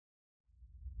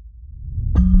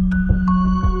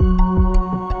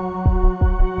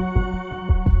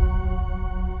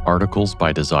Articles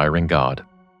by Desiring God.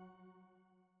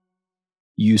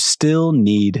 You Still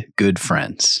Need Good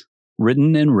Friends,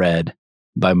 written and read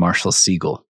by Marshall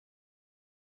Siegel.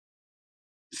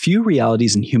 Few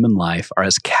realities in human life are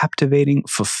as captivating,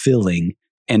 fulfilling,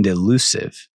 and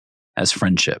elusive as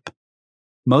friendship.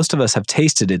 Most of us have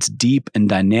tasted its deep and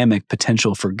dynamic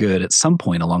potential for good at some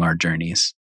point along our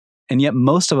journeys, and yet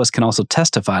most of us can also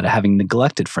testify to having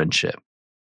neglected friendship,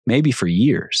 maybe for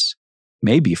years,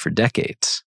 maybe for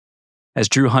decades. As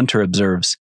Drew Hunter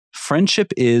observes,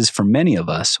 friendship is, for many of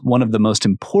us, one of the most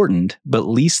important but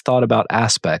least thought about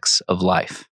aspects of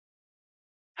life.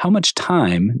 How much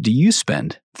time do you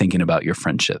spend thinking about your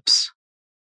friendships?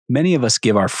 Many of us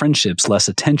give our friendships less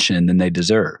attention than they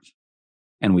deserve,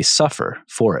 and we suffer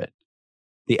for it.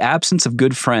 The absence of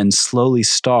good friends slowly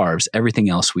starves everything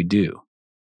else we do.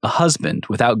 A husband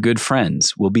without good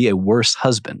friends will be a worse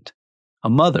husband. A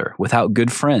mother without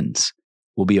good friends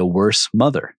will be a worse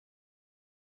mother.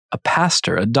 A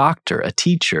pastor, a doctor, a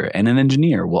teacher, and an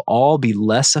engineer will all be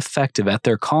less effective at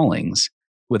their callings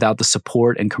without the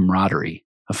support and camaraderie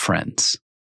of friends.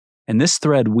 And this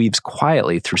thread weaves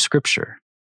quietly through Scripture.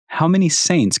 How many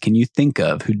saints can you think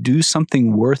of who do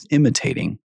something worth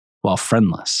imitating while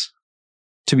friendless?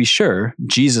 To be sure,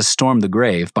 Jesus stormed the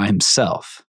grave by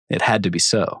himself. It had to be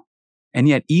so. And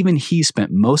yet even he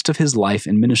spent most of his life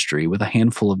in ministry with a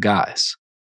handful of guys.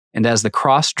 And as the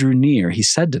cross drew near, he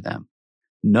said to them,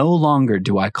 "No longer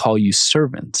do I call you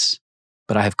servants,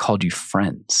 but I have called you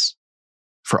friends.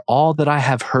 For all that I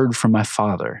have heard from my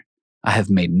Father, I have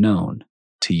made known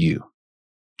to you."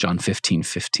 John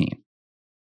 15:15.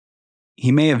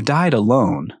 He may have died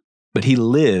alone, but he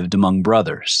lived among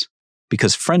brothers,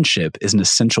 because friendship is an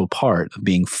essential part of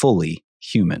being fully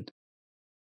human.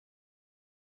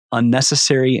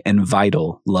 Unnecessary and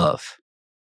vital love.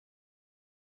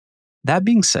 That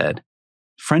being said,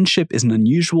 friendship is an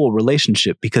unusual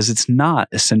relationship because it's not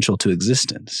essential to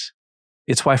existence.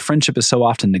 It's why friendship is so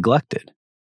often neglected,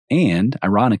 and,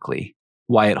 ironically,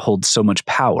 why it holds so much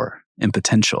power and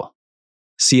potential.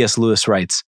 C.S. Lewis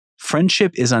writes,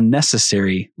 "Friendship is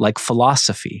unnecessary like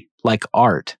philosophy, like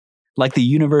art, like the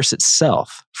universe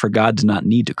itself, for God does not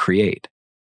need to create.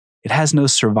 It has no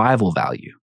survival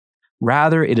value.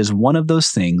 Rather, it is one of those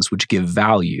things which give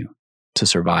value to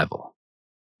survival."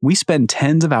 We spend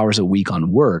tens of hours a week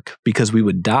on work because we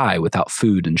would die without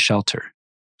food and shelter.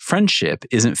 Friendship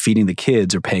isn't feeding the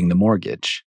kids or paying the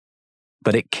mortgage,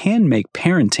 but it can make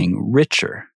parenting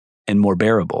richer and more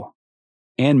bearable,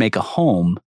 and make a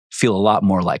home feel a lot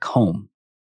more like home.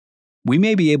 We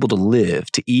may be able to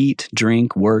live, to eat,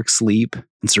 drink, work, sleep,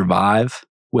 and survive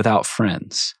without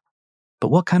friends.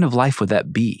 But what kind of life would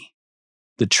that be?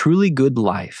 The truly good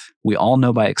life, we all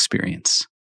know by experience,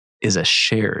 is a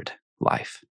shared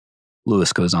life.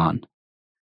 Lewis goes on,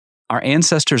 "Our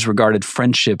ancestors regarded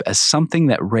friendship as something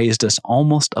that raised us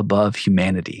almost above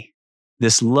humanity.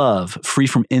 This love, free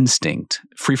from instinct,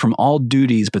 free from all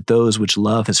duties but those which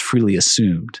love has freely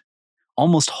assumed,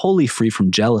 almost wholly free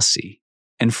from jealousy,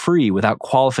 and free without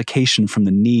qualification from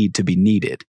the need to be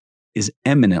needed, is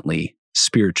eminently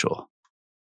spiritual.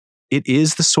 It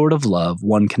is the sort of love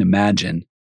one can imagine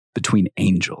between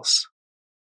angels."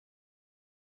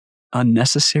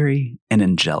 Unnecessary and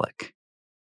angelic.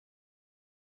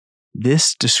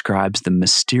 This describes the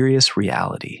mysterious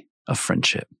reality of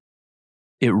friendship.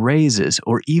 It raises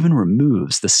or even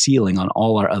removes the ceiling on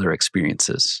all our other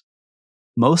experiences.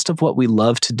 Most of what we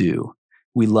love to do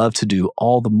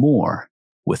all the more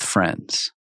with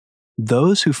friends.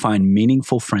 Those who find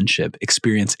meaningful friendship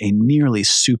experience a nearly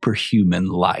superhuman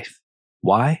life.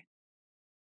 Why?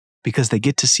 Because they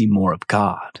get to see more of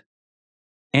God,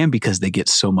 and because they get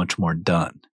so much more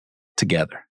done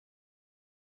together.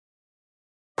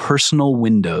 Personal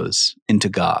windows into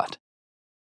God.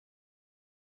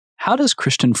 How does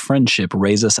Christian friendship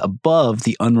raise us above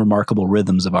the unremarkable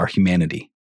rhythms of our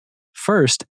humanity?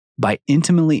 First, by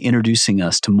intimately introducing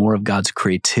us to more of God's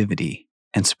creativity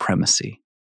and supremacy.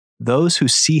 Those who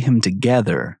see Him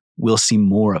together will see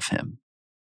more of Him.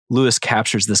 Lewis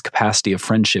captures this capacity of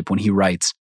friendship when he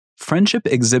writes, "Friendship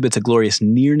exhibits a glorious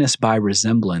nearness by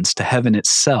resemblance to heaven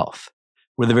itself,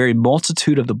 where the very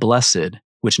multitude of the blessed,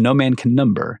 which no man can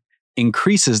number,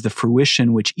 increases the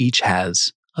fruition which each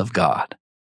has of God.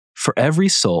 For every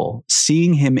soul,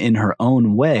 seeing Him in her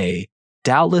own way,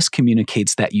 doubtless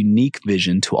communicates that unique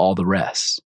vision to all the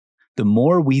rest. The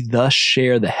more we thus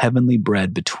share the heavenly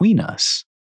bread between us,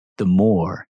 the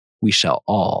more we shall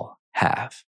all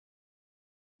have."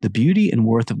 The beauty and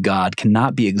worth of God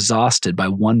cannot be exhausted by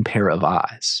one pair of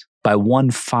eyes, by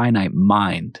one finite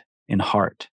mind and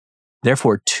heart.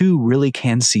 Therefore, two really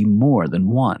can see more than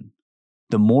one.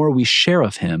 The more we share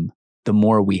of him, the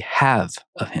more we have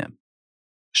of him.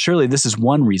 Surely this is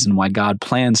one reason why God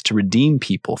plans to redeem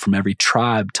people from every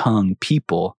tribe, tongue,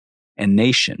 people, and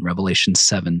nation, Revelation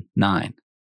 7:9.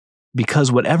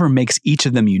 Because whatever makes each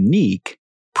of them unique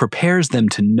prepares them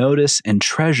to notice and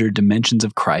treasure dimensions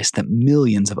of Christ that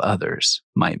millions of others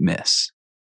might miss.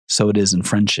 So it is in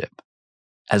friendship.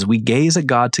 As we gaze at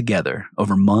God together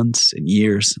over months and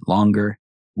years longer,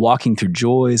 walking through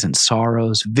joys and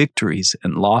sorrows, victories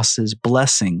and losses,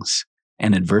 blessings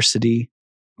and adversity,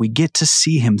 we get to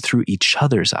see him through each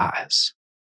other's eyes.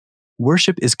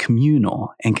 Worship is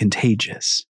communal and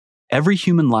contagious. Every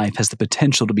human life has the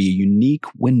potential to be a unique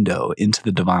window into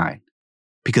the divine,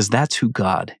 because that's who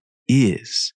God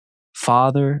is.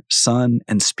 Father, Son,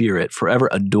 and Spirit, forever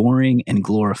adoring and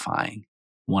glorifying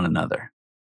one another.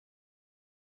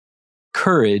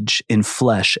 Courage in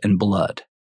flesh and blood.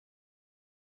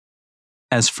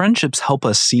 As friendships help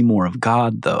us see more of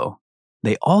God, though,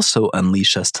 they also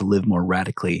unleash us to live more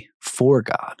radically for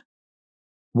God.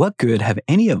 What good have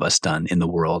any of us done in the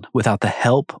world without the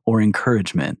help or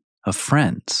encouragement of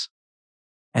friends?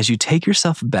 As you take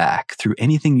yourself back through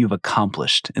anything you've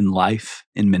accomplished in life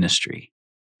and ministry,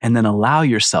 and then allow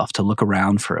yourself to look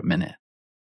around for a minute,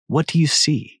 what do you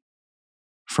see?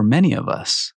 For many of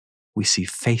us, we see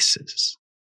faces.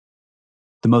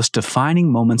 The most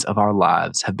defining moments of our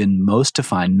lives have been most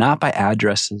defined not by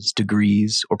addresses,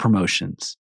 degrees, or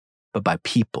promotions, but by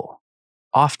people,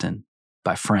 often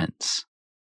by friends.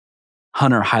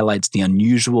 Hunter highlights the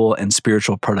unusual and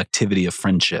spiritual productivity of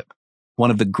friendship. One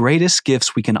of the greatest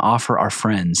gifts we can offer our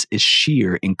friends is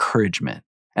sheer encouragement.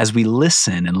 As we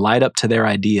listen and light up to their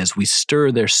ideas, we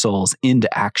stir their souls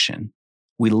into action.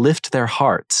 We lift their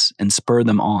hearts and spur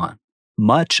them on.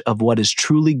 Much of what is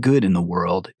truly good in the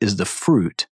world is the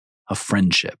fruit of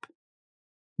friendship.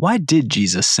 Why did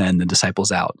Jesus send the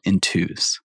disciples out in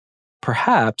twos?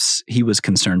 Perhaps he was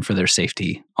concerned for their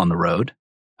safety on the road,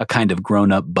 a kind of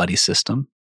grown-up buddy system.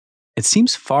 It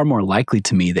seems far more likely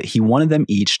to me that he wanted them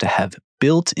each to have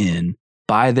built in,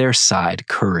 by their side,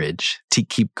 courage to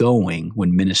keep going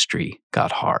when ministry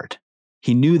got hard.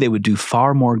 He knew they would do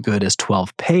far more good as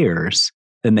 12 pairs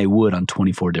than they would on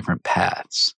 24 different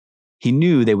paths. He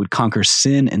knew they would conquer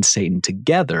sin and Satan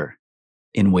together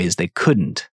in ways they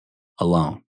couldn't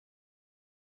alone.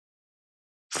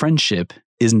 Friendship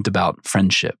isn't about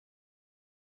friendship.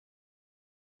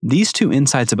 These two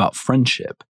insights about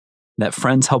friendship, that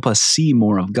friends help us see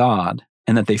more of God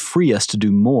and that they free us to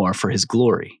do more for his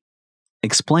glory,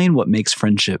 explain what makes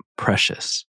friendship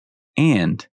precious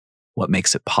and what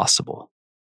makes it possible.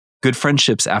 Good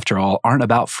friendships, after all, aren't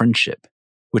about friendship,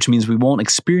 which means we won't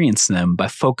experience them by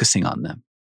focusing on them.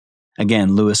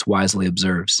 Again, Lewis wisely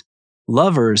observes,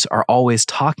 lovers are always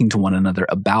talking to one another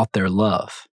about their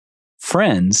love.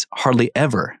 Friends hardly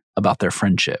ever about their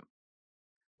friendship.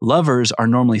 Lovers are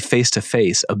normally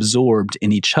face-to-face, absorbed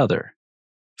in each other.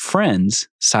 Friends,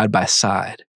 side by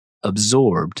side,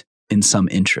 absorbed in some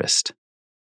interest.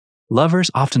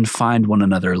 Lovers often find one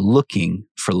another looking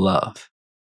for love.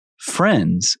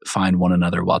 Friends find one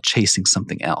another while chasing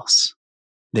something else.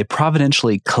 They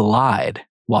providentially collide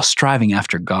while striving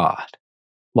after God,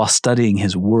 while studying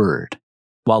his word,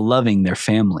 while loving their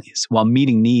families, while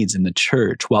meeting needs in the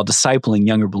church, while discipling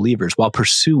younger believers, while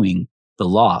pursuing the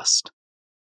lost.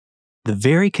 The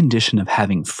very condition of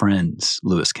having friends,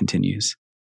 Lewis continues,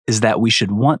 is that we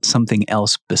should want something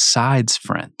else besides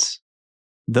friends.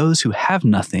 Those who have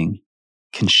nothing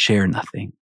can share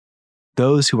nothing.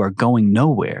 Those who are going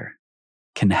nowhere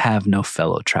can have no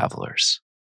fellow travelers.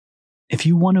 If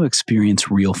you want to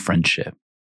experience real friendship,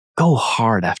 go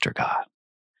hard after God.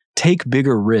 Take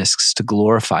bigger risks to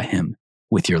glorify him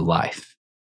with your life.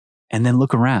 And then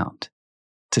look around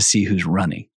to see who's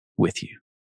running with you.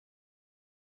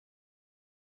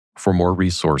 For more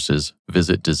resources,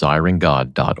 visit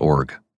desiringgod.org.